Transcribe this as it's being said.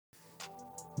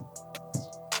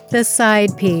The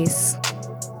Side Piece,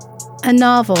 a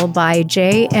novel by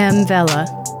J.M. Vella,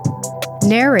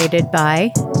 narrated by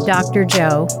Dr.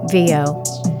 Joe V.O.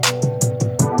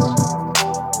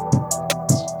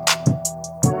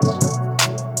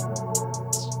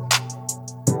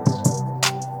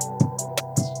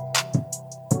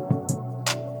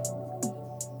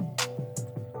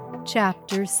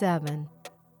 Chapter 7.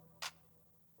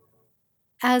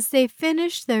 As they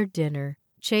finished their dinner,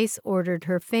 Chase ordered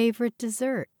her favorite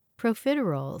dessert,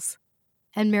 profiteroles,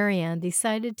 and Maryann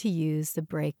decided to use the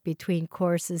break between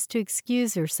courses to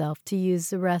excuse herself to use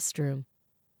the restroom.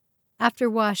 After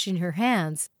washing her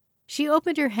hands, she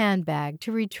opened her handbag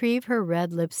to retrieve her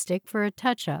red lipstick for a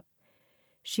touch-up.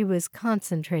 She was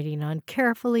concentrating on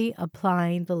carefully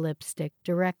applying the lipstick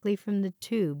directly from the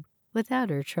tube without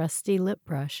her trusty lip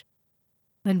brush,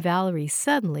 when Valerie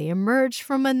suddenly emerged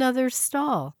from another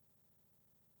stall.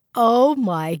 "Oh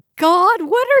my God,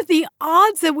 what are the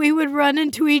odds that we would run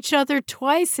into each other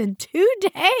twice in 2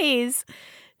 days?"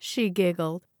 she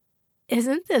giggled.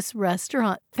 "Isn't this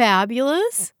restaurant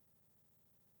fabulous?"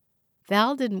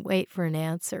 Val didn't wait for an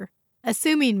answer,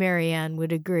 assuming Maryann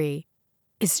would agree.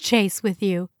 "Is Chase with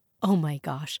you? Oh my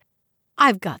gosh,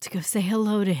 I've got to go say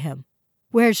hello to him.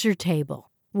 Where's your table?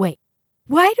 Wait,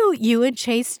 why don't you and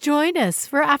Chase join us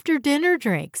for after-dinner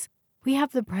drinks? We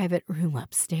have the private room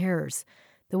upstairs.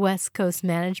 The West Coast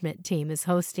management team is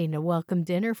hosting a welcome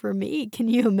dinner for me. Can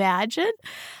you imagine?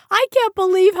 I can't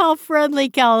believe how friendly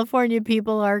California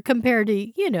people are compared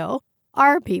to,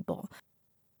 our people.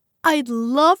 I'd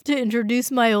love to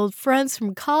introduce my old friends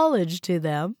from college to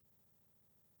them."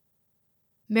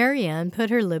 Maryann put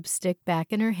her lipstick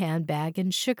back in her handbag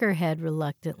and shook her head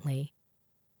reluctantly.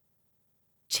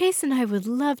 "Chase and I would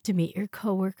love to meet your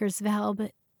coworkers, Val,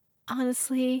 but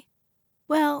honestly,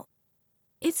 well,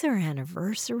 it's our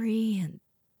anniversary and—"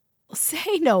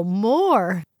 "Say no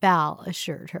more," Val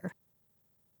assured her.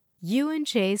 "You and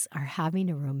Chase are having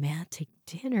a romantic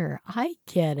dinner. I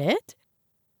get it."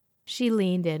 She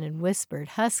leaned in and whispered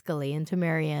huskily into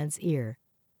Maryann's ear.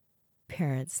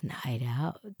 "Parents' night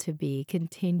out to be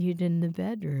continued in the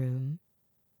bedroom."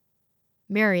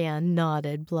 Maryann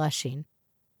nodded, blushing.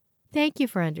 "Thank you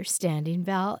for understanding,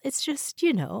 Val. It's just,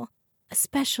 a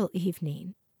special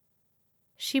evening."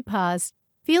 She paused,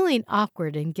 feeling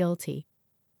awkward and guilty.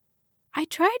 "I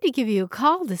tried to give you a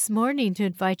call this morning to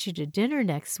invite you to dinner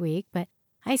next week, but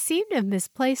I seem to have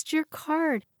misplaced your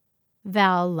card."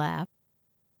 Val laughed.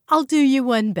 "I'll do you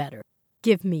one better.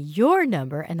 Give me your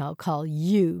number and I'll call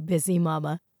you, busy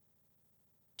mama."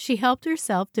 She helped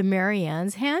herself to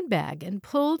Maryann's handbag and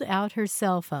pulled out her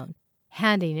cell phone,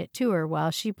 handing it to her while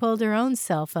she pulled her own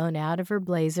cell phone out of her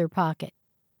blazer pocket.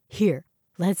 "Here,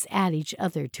 let's add each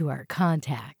other to our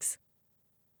contacts."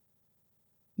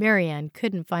 Maryann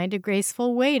couldn't find a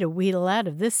graceful way to wheedle out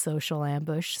of this social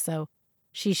ambush, so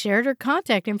she shared her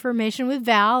contact information with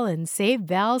Val and saved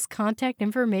Val's contact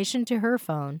information to her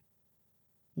phone.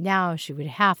 Now she would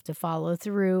have to follow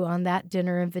through on that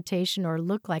dinner invitation or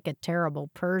look like a terrible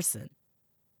person.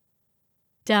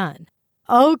 Done.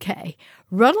 Okay,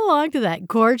 run along to that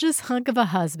gorgeous hunk of a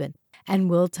husband,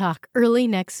 and we'll talk early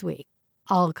next week.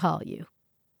 I'll call you.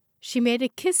 She made a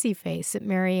kissy face at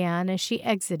Maryann as she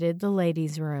exited the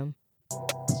ladies' room.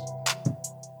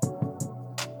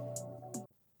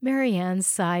 Maryann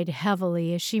sighed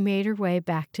heavily as she made her way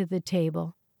back to the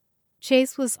table.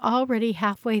 Chase was already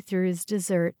halfway through his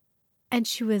dessert, and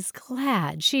she was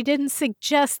glad she didn't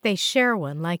suggest they share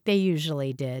one like they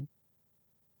usually did.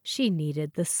 She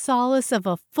needed the solace of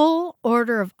a full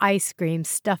order of ice cream,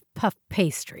 stuffed puff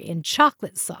pastry, and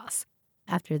chocolate sauce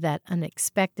after that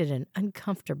unexpected and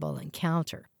uncomfortable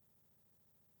encounter.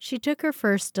 She took her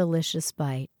first delicious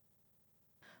bite.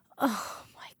 "Oh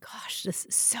my gosh, this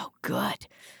is so good,"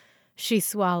 she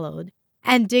swallowed,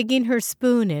 and digging her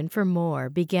spoon in for more,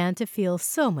 began to feel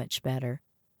so much better.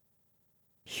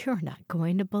 "You're not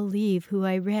going to believe who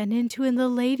I ran into in the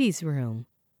ladies' room."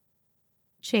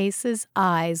 Chase's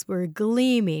eyes were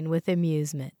gleaming with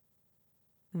amusement.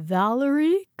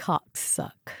 "Valerie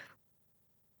Cocksuck."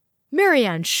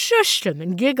 Maryann shushed him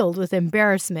and giggled with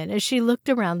embarrassment as she looked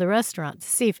around the restaurant to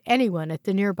see if anyone at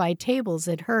the nearby tables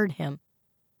had heard him.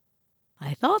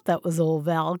 "I thought that was old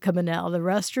Val coming out of the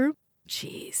restroom.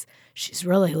 Geez, she's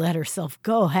really let herself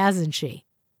go, hasn't she?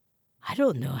 I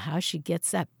don't know how she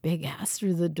gets that big ass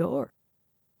through the door."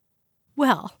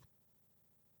 "Well,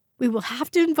 we will have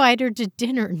to invite her to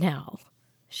dinner now,"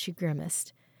 she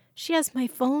grimaced. "She has my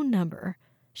phone number.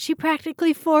 She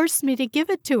practically forced me to give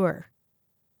it to her."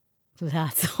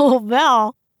 "That's old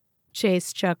Val,"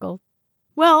 Chase chuckled.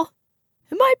 "Well,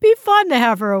 it might be fun to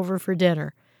have her over for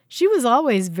dinner. She was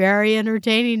always very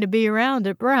entertaining to be around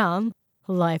at Brown,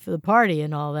 life of the party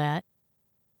and all that."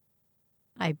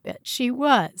 "I bet she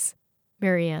was,"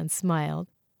 Maryann smiled.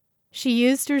 She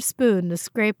used her spoon to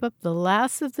scrape up the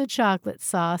last of the chocolate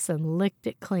sauce and licked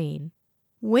it clean,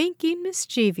 winking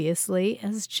mischievously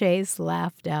as Chase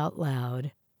laughed out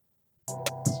loud.